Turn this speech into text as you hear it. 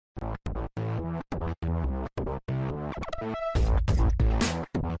What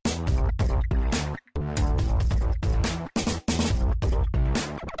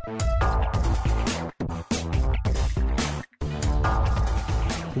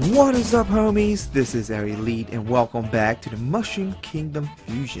is up, homies? This is our Elite and welcome back to the Mushroom Kingdom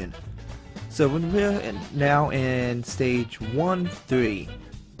Fusion. So we're now in stage 1-3,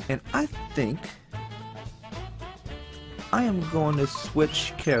 and I think I am going to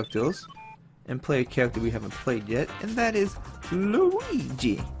switch characters and play a character we haven't played yet, and that is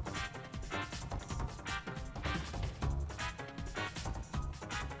Luigi.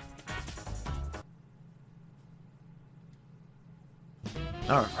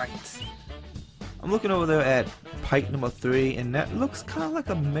 Alright, I'm looking over there at pipe number 3, and that looks kind of like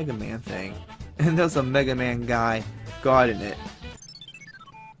a Mega Man thing. And there's a Mega Man guy guarding it.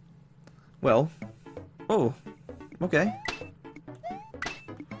 Well, oh, okay.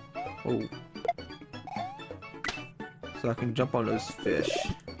 Oh. So I can jump on those fish.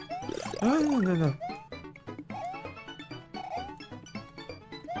 Oh, no.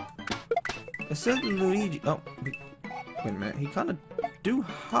 It says Luigi. Oh, wait a minute. He kind of do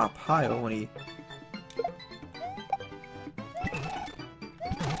hop higher when he...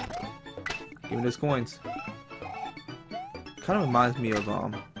 Give me those coins. Kind of reminds me of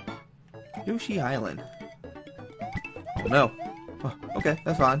Yoshi Island. Oh no. Oh, okay,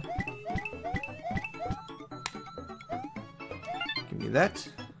 that's fine. Give me that.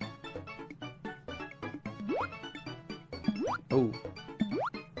 Oh.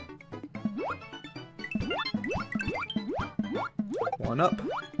 One up.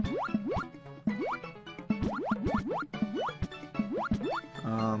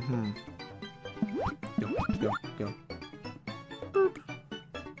 Go. Boop.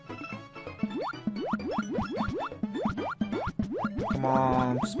 Come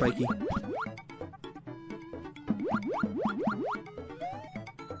on, Spiky.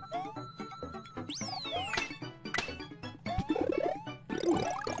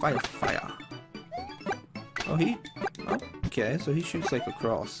 Fire. Oh, okay, so he shoots like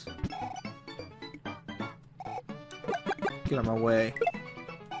across. Get out of my way.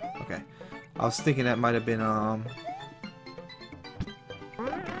 Okay. I was thinking that might have been, Aw.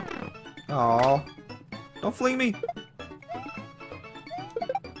 Don't fling me!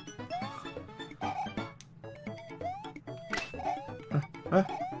 Huh?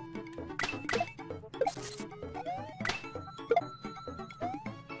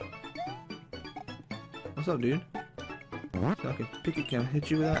 What's up, dude? So I can pick it. Can I hit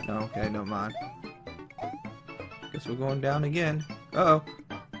you with that? No, okay, never mind. Guess we're going down again. Uh-oh.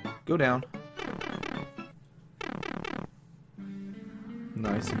 Go down.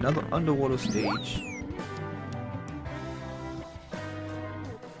 Nice, another underwater stage.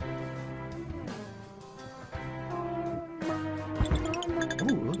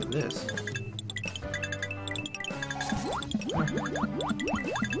 Oh, look at this.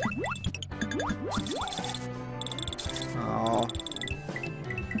 Oh.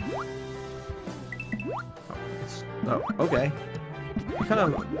 Oh, okay. Kind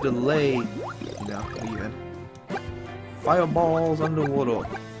of delay, even. Fireballs underwater.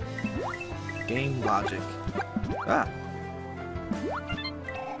 Game logic. Ah!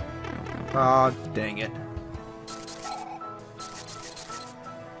 Aw, dang it.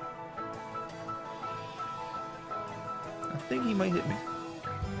 I think he might hit me.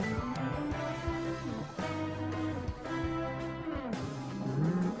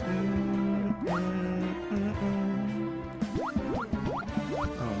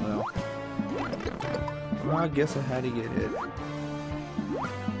 Oh no. Well, I guess I had to get hit.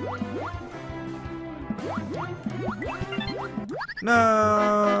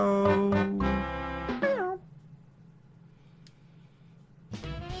 No.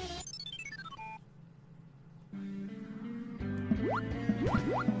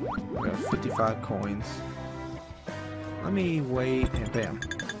 I got 55 coins. Let me wait and bam.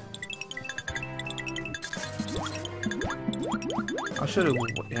 I should have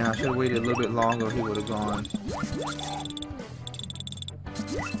waited a little bit longer. He would have gone.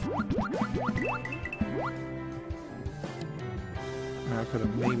 I could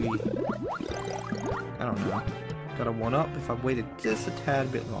have maybe, I don't know, got a 1-up if I waited just a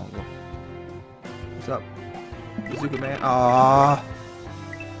tad bit longer. What's up? Bazooka Man? Ah,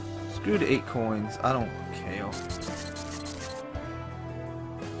 screw the 8 coins. I don't care.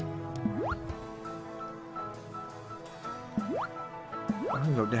 I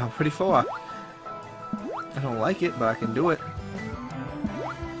can go down pretty far. I don't like it, but I can do it.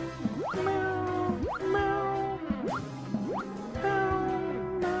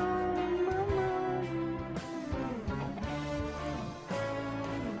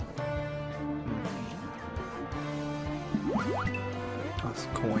 it's a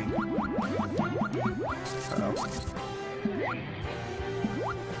coin. Uh-oh.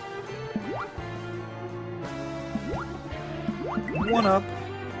 One up.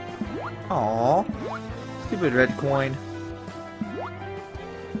 Aww. Stupid red coin.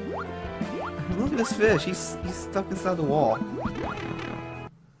 Look at this fish. He's stuck inside the wall.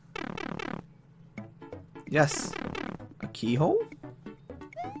 Yes. A keyhole?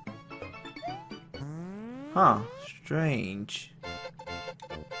 Huh. Strange.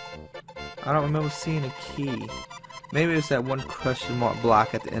 I don't remember seeing a key. Maybe it's that one question mark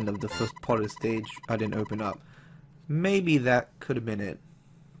block at the end of the first part of the stage I didn't open up. Maybe that could have been it.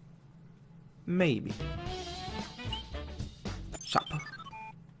 Maybe. Shop.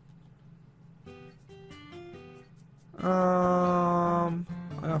 I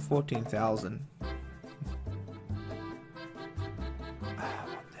got 14,000. I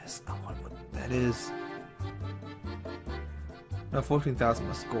want this. I want what that is. No, 14,000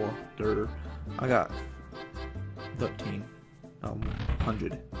 my score. Durr. I got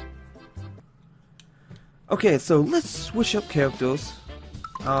 100. Okay, so let's switch up characters.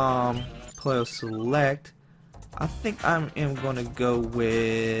 Player select. I think I am gonna go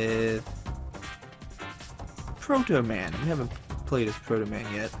with Proto Man. We haven't played as Proto Man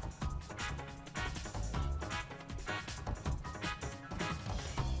yet.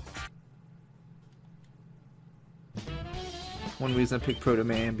 One reason I picked Proto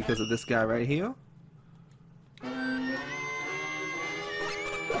Man because of this guy right here.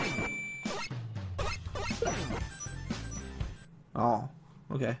 Oh,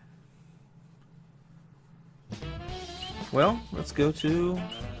 okay. Well, let's go to...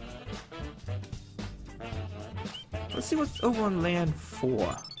 Let's see what's over on land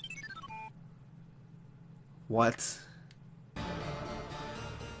 4. What?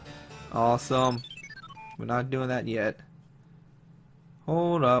 Awesome. We're not doing that yet.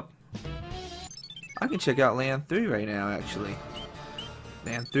 Hold up. I can check out land 3 right now, actually.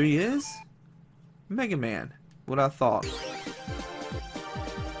 Land 3 is? Mega Man. What I thought.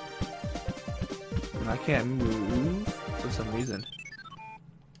 And I can't move for some reason.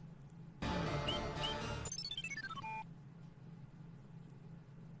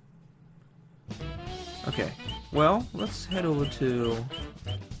 Okay, well, let's head over to...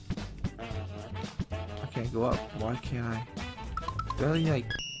 I can't go up. Why can't I? Do I need, like,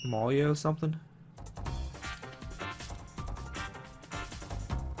 Mario or something?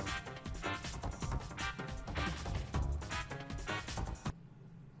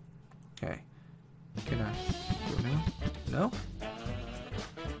 Okay. Can I go now? No?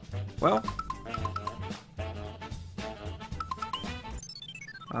 Well...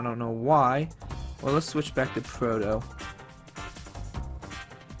 I don't know why. Well, let's switch back to Proto.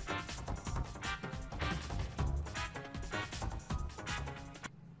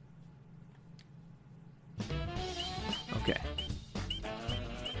 Okay.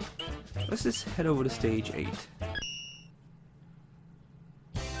 Let's just head over to stage 8.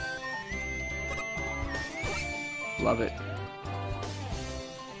 Love it.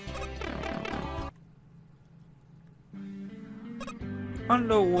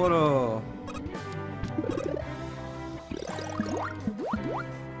 Underwater.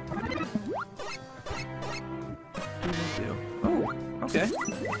 Oh, okay.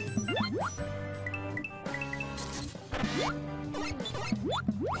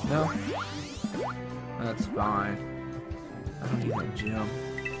 No, that's fine. I don't need that gem.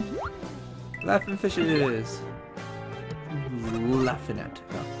 Laughing fishes. Laughing at.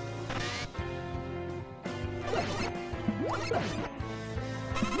 Oh.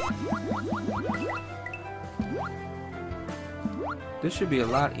 This should be a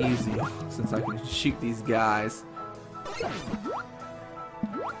lot easier since I can shoot these guys.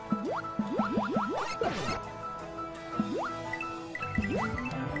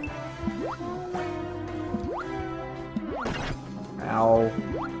 Ow.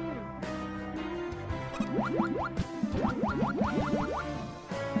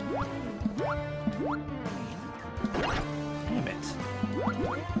 Damn it.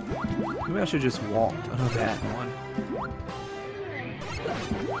 Maybe I should just walk under that one.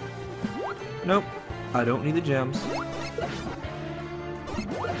 Nope. I don't need the gems.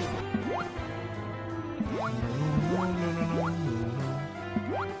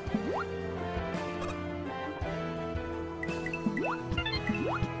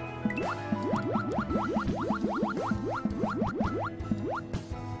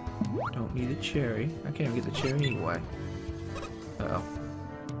 Don't need a cherry. I can't even get the cherry anyway. Uh-oh.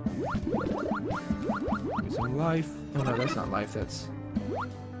 Get some life. Oh no, that's not life, that's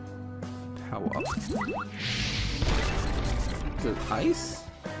power up. Is it ice?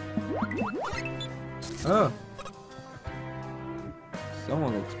 Oh.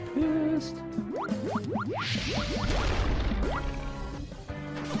 Someone looks pissed.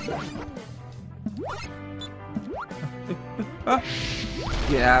 Ah.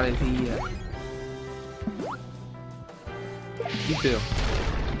 Get out of here. You too.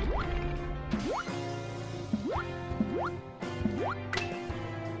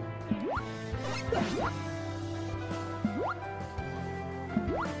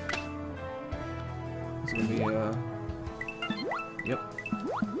 It's gonna be yep.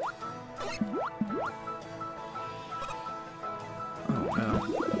 Oh no.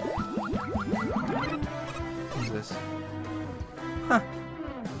 What is this? Huh. I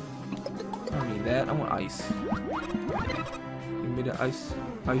don't need that. I want ice. Give me the ice.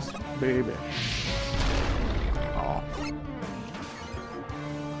 Ice, baby. Aw.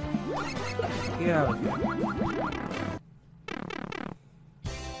 Get out of here.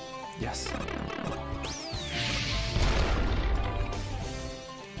 Yes.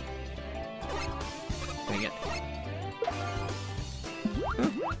 Dang it.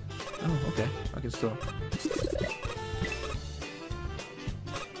 Oh, okay. I can still.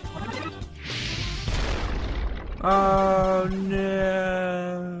 Oh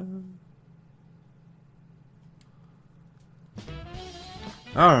no.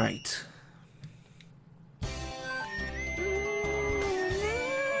 All right.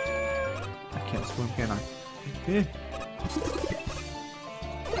 I can't swim, can I? Eh.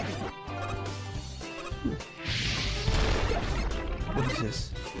 What is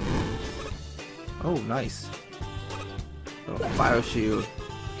this? Oh, nice. Little fire shield.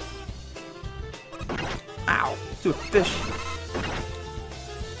 Ow! It's a fish!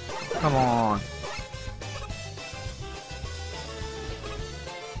 Come on!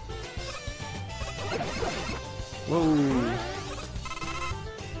 Whoa!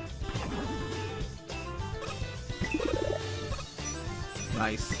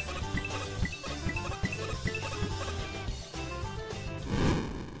 Nice.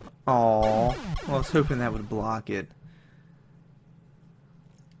 Aww. I was hoping that would block it.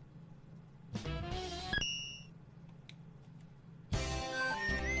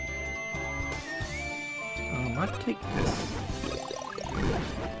 I'll take this.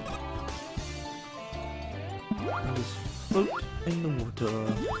 I'll just float in the water.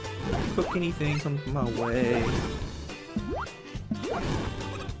 Cook anything comes my way.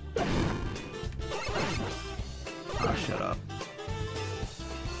 Ah, shut up.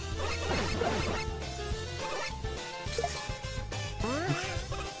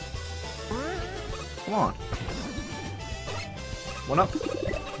 Come on. One up.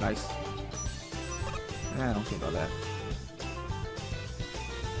 Nice. I don't care about that.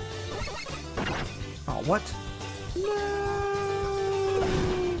 Oh, what? No!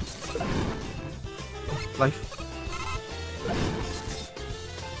 Life.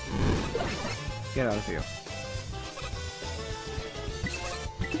 Get out of here.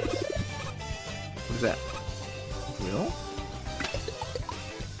 What is that? Real?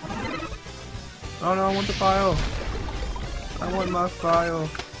 Oh no, I want the file. I want my file.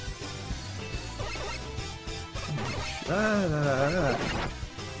 Damn it.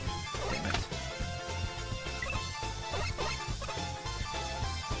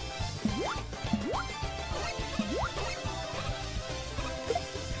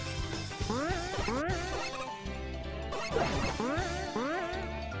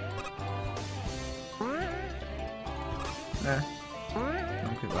 Nah.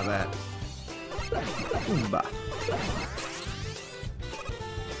 Don't care about that. Oomba.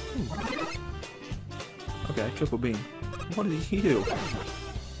 Okay, triple beam. What did he do?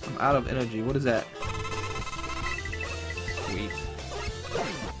 I'm out of energy. What is that? Sweet.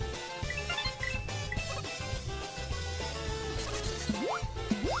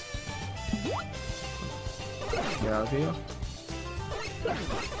 Get out of here.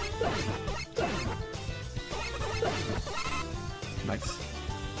 Nice.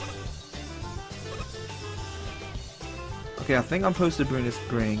 Okay, I think I'm supposed to bring this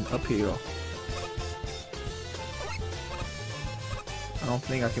ring up here. I don't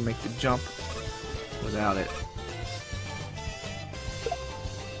think I can make the jump without it.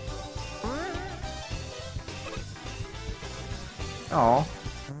 Oh.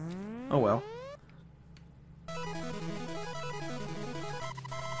 Oh well.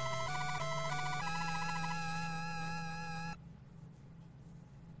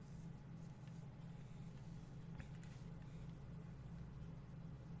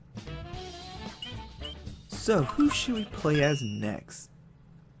 So, who should we play as next?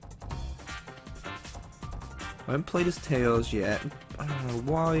 I haven't played as Tails yet. I don't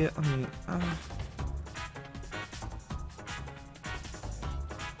know why. I mean,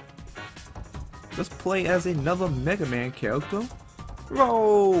 just play as another Mega Man character.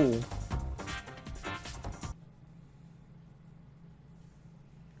 Roll.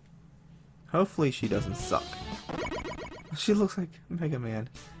 Hopefully she doesn't suck. She looks like Mega Man.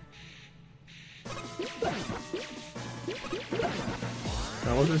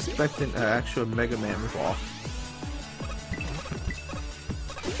 I wasn't expecting an actual Mega Man ripoff.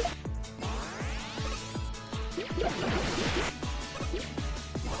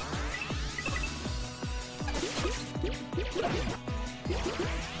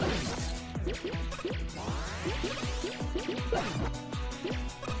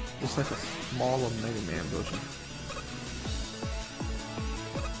 It's like a smaller Mega Man version.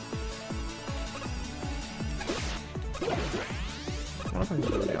 What if I can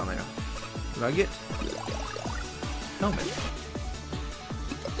go down there? Did I get helmet?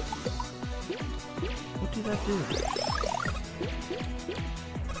 What did that do?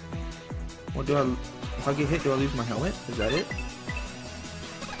 What do I? If I get hit, do I lose my helmet? Is that it?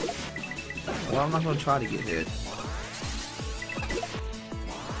 Well, I'm not gonna try to get hit.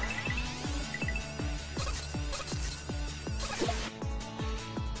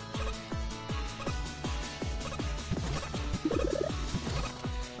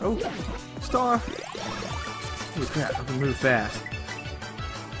 Oh, star! Holy crap, I can move fast.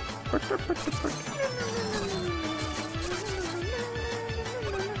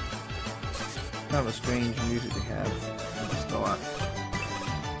 Kind of a strange music they have at the start.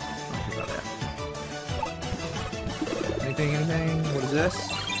 I'll think about that. Anything? What is this?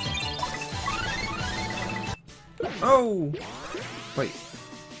 Oh! Wait,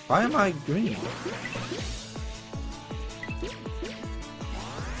 why am I green?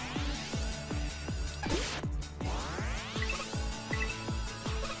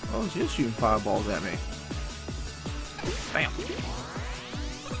 Oh, she's shooting fireballs at me. Bam!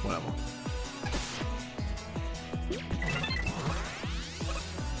 Whatever.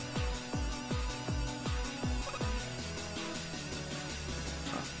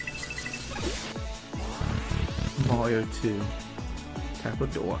 Mario 2. Tap a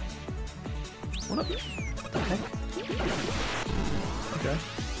door. What up? What the heck? Okay.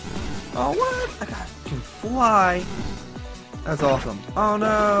 Oh, what? I can fly! That's awesome. Oh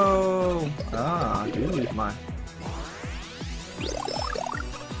no! Ah, I do lose my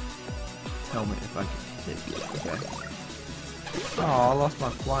helmet if I can hit it. Okay. Oh, I lost my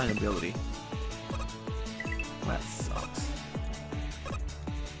flying ability. That sucks.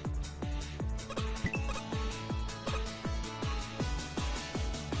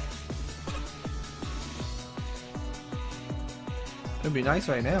 It'd be nice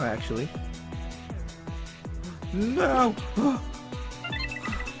right now, actually. No!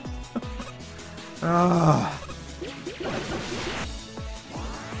 Ah!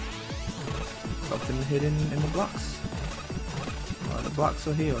 Something hidden in the blocks. Oh, the blocks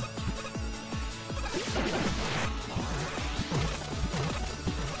are here.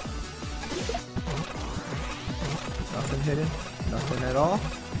 Nothing hidden? Nothing at all?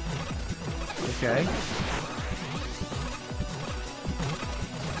 Okay.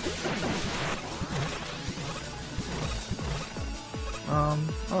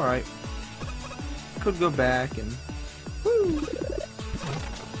 Alright. Could go back and... Woo!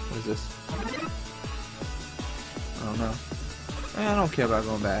 What is this? I don't know. I don't care about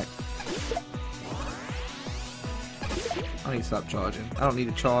going back. I need to stop charging. I don't need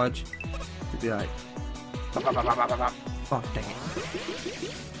to charge. It'd be like... Oh, dang it.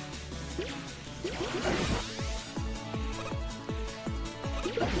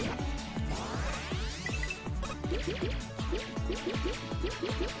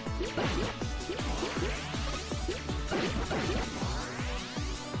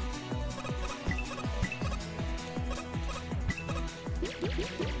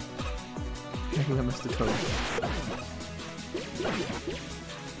 I missed the toad.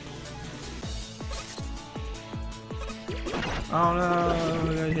 Oh no,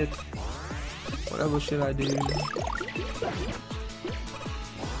 I got hit. Whatever should I do?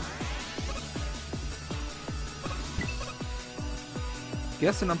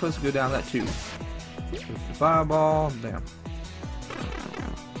 Guessing I'm supposed to go down that tube. With the fireball, damn.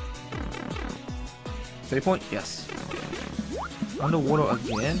 Save point? Yes. Underwater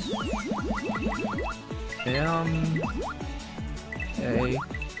again? Hey.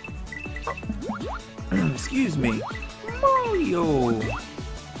 Excuse me. Mario!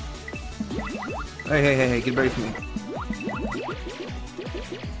 Hey, get ready for me.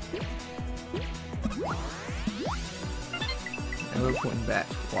 Never pointing back.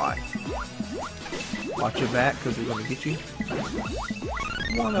 Why? Watch your back, because they're gonna get you.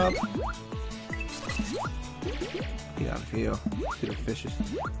 One up. Get out of here. Get the fishes.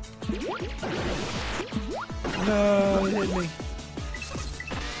 No, it hit me.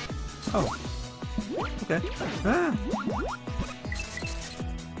 Oh. Okay. Ah!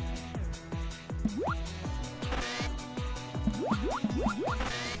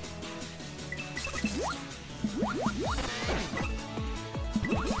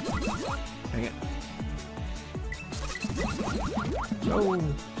 Dang it. No.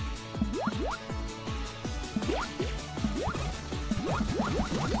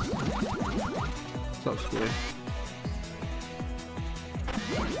 So squid.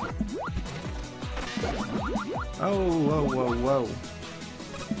 Oh, whoa, whoa, whoa.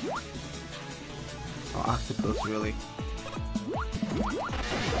 Oh, octopus, really.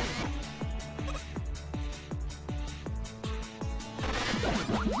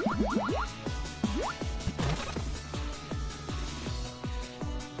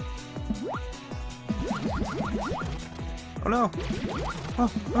 Oh no!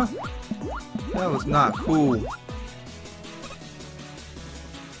 Oh, oh. That was not cool.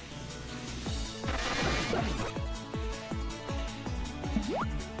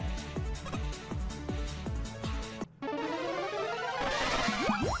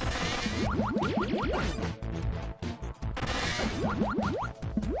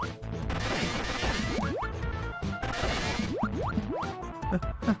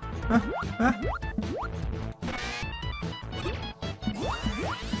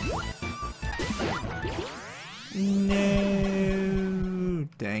 No,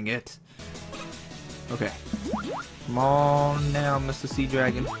 dang it. Okay. Come on now, Mr. Sea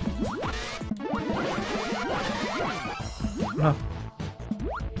Dragon. No.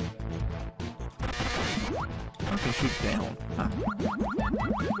 I can shoot down. Huh.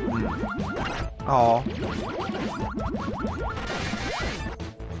 Aw.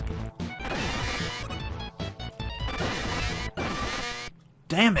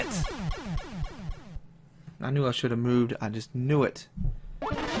 Damn it! I knew I should have moved. I just knew it.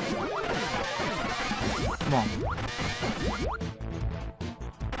 Come on.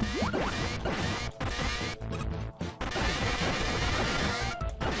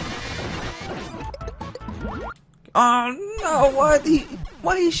 Oh no!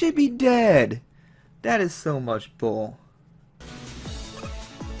 Why he should be dead? That is so much bull.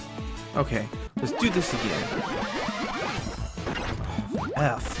 Okay, let's do this again.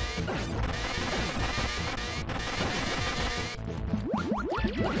 F.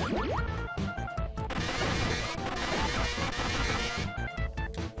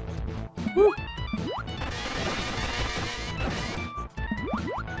 Woo.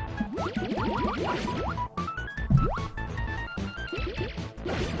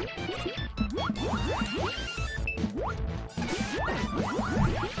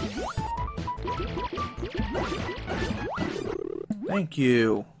 Thank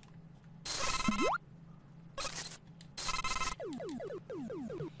you.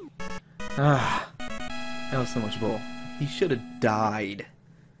 Ah, that was so much bull. He should have died.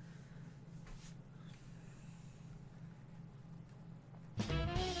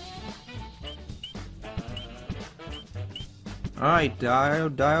 Alright,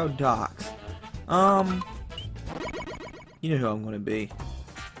 Docs. You know who I'm gonna be.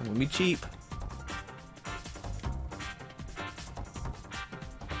 I'm gonna be cheap.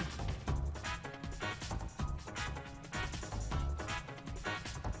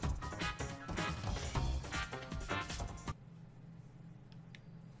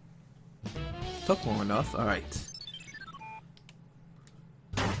 Took long enough. Alright.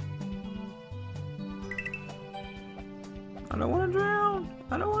 I don't want to drown.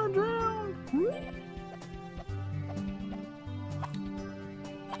 I don't want to drown.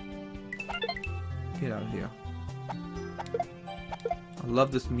 Get out of here. I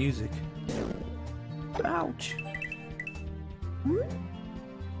love this music. Ouch.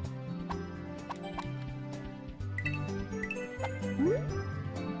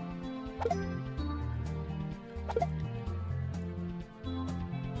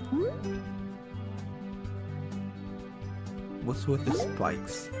 What's with the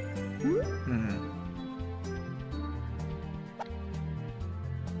spikes?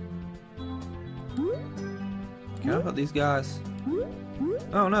 Can I help these guys?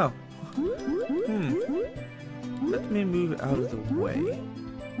 Oh no. Let me move out of the way.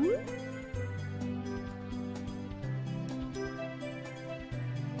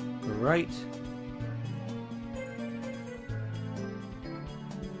 Right.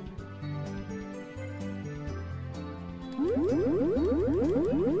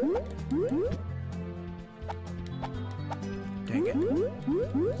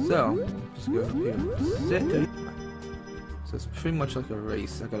 So, just go up here. Sit. So it's pretty much like a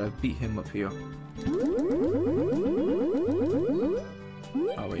race. I gotta beat him up here.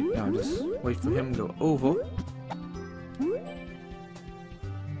 Oh wait, now just wait for him to go over.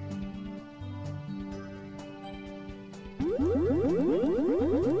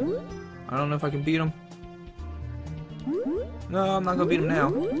 I don't know if I can beat him. No, I'm not gonna beat him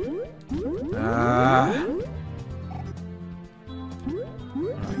now. Alright.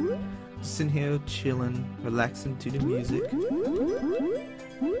 Sitting here chilling, relaxing to the music.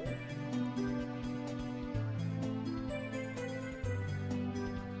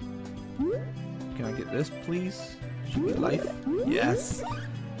 Can I get this, please? Should be life. Yes!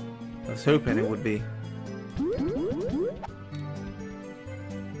 I was hoping it would be.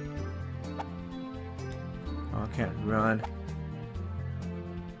 Oh, I can't run.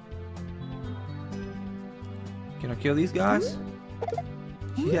 Can I kill these guys?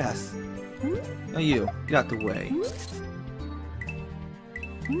 Yes! Now you, get out the way.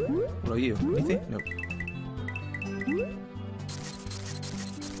 What are you? Anything? Nope.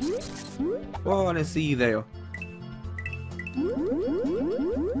 Oh, I didn't see you there.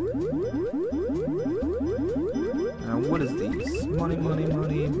 Now what is these? Money, money,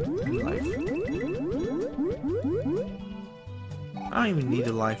 money, and life. I don't even need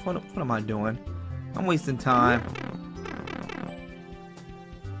a life. What am I doing? I'm wasting time.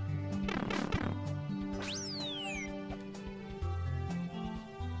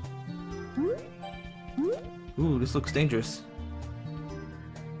 Ooh, this looks dangerous.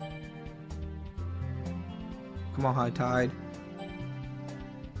 Come on, high tide.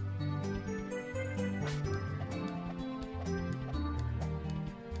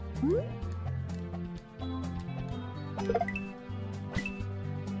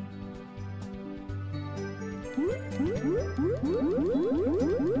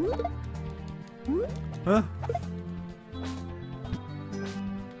 Huh?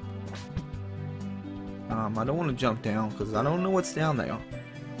 I don't want to jump down because I don't know what's down there.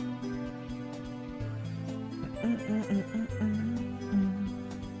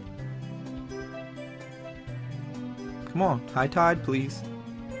 Come on, high tide, please.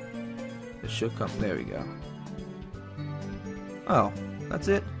 It should come. There we go. Oh, that's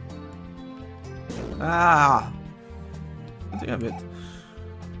it. Ah! I think I missed.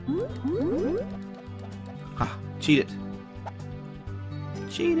 Ah, cheated.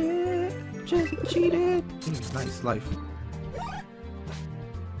 Cheated! Just cheated! Nice life.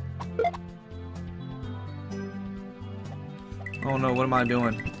 Oh no, what am I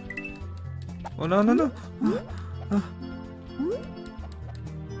doing? Oh no, no, no! I'll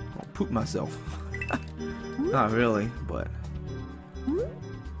poop myself. Not really, but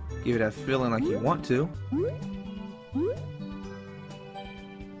give it that feeling like you want to.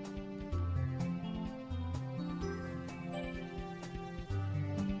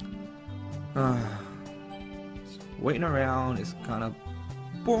 Waiting around is kind of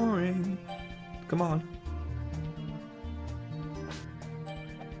boring. Come on.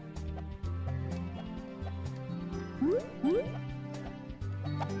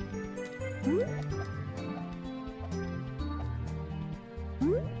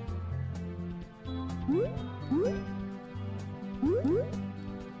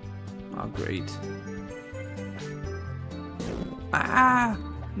 Oh, great. Ah!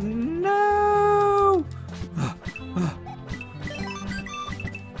 No!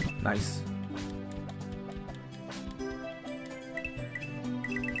 Nice.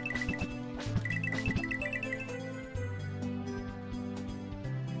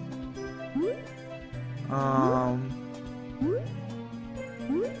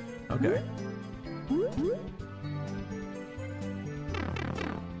 Okay.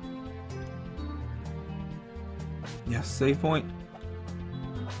 Yes, save point.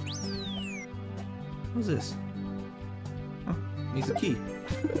 What's this? Oh, needs a key.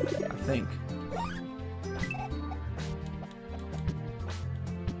 I think.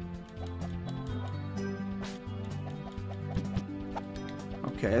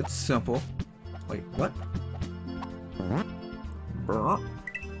 Okay, it's simple. Wait, what? Brr.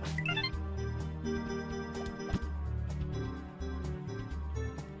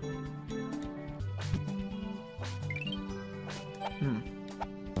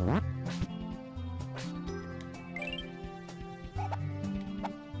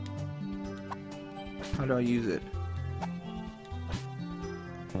 How do I use it?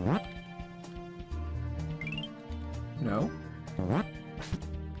 No?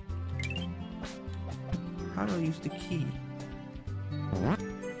 How do I use the key?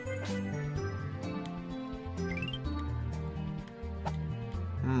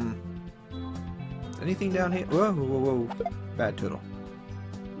 Anything down here? Whoa, whoa, whoa, whoa. Bad turtle.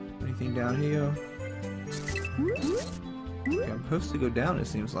 Anything down here? Okay, I'm supposed to go down, it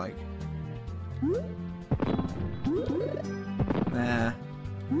seems like. Nah.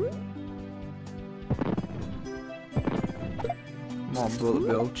 Come on, Bullet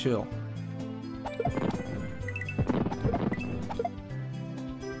Bill, chill.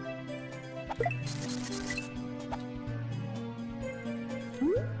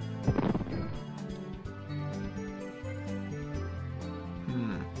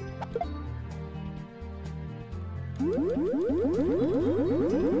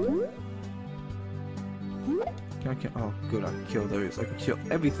 Oh, good, I can kill those. I can kill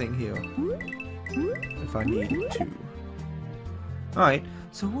everything here. If I needed to. Alright,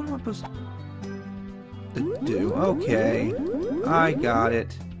 so what am I supposed to do? Okay, I got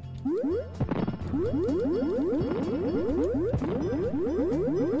it.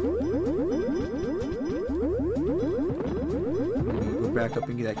 Go back up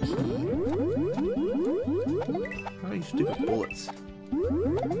and get that key. Oh, you stupid bullets.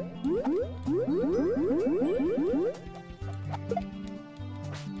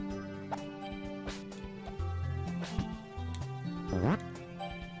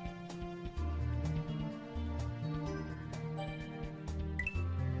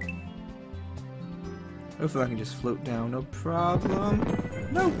 Hopefully I can just float down, no problem.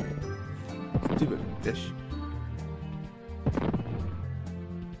 No! Stupid fish.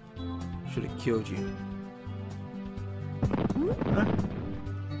 Should have killed you. Huh?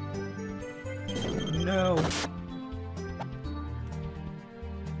 No!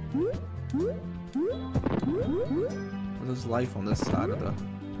 There's life on this side of the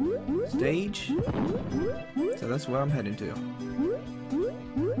stage. So that's where I'm heading to.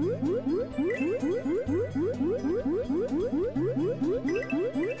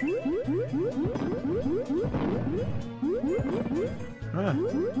 Huh.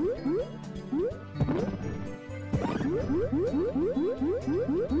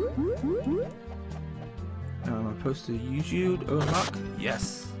 Am I supposed to use you to unlock?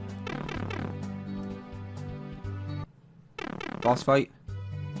 Yes. Boss fight?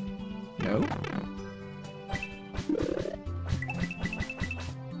 No.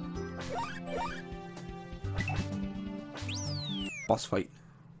 Boss fight.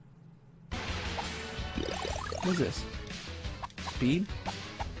 What is this? Speed?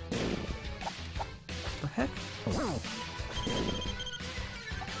 The heck?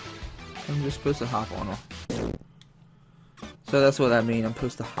 I'm just supposed to hop on her. So that's what I mean, I'm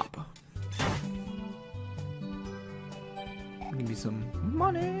supposed to hop. Give me some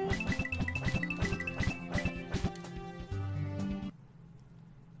money.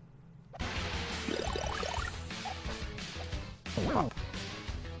 Hop.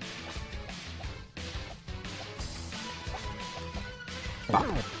 Bop.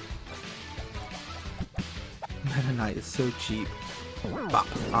 Meta Knight is so cheap. Bop.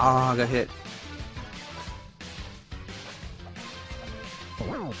 Ah, I got hit.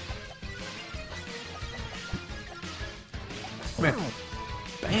 Come here.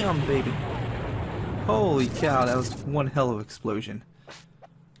 Bam, baby. Holy cow, that was one hell of an explosion.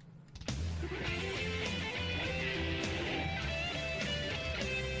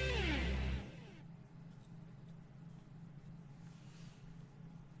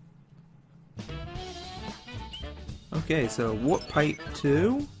 Okay, so warp pipe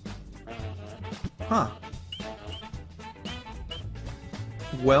 2. Huh.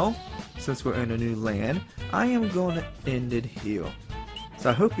 Well, since we're in a new land, I am going to end it here. So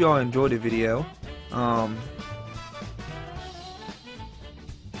I hope you all enjoyed the video. Yeah,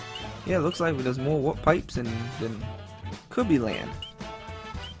 it looks like there's more warp pipes than could be land.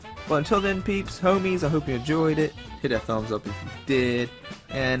 But until then, peeps, homies, I hope you enjoyed it. Hit that thumbs up if you did.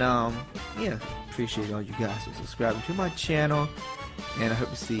 And yeah, appreciate all you guys for subscribing to my channel. And I hope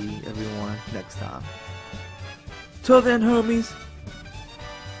to see everyone next time. Till then, homies,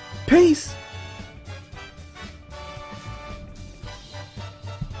 peace!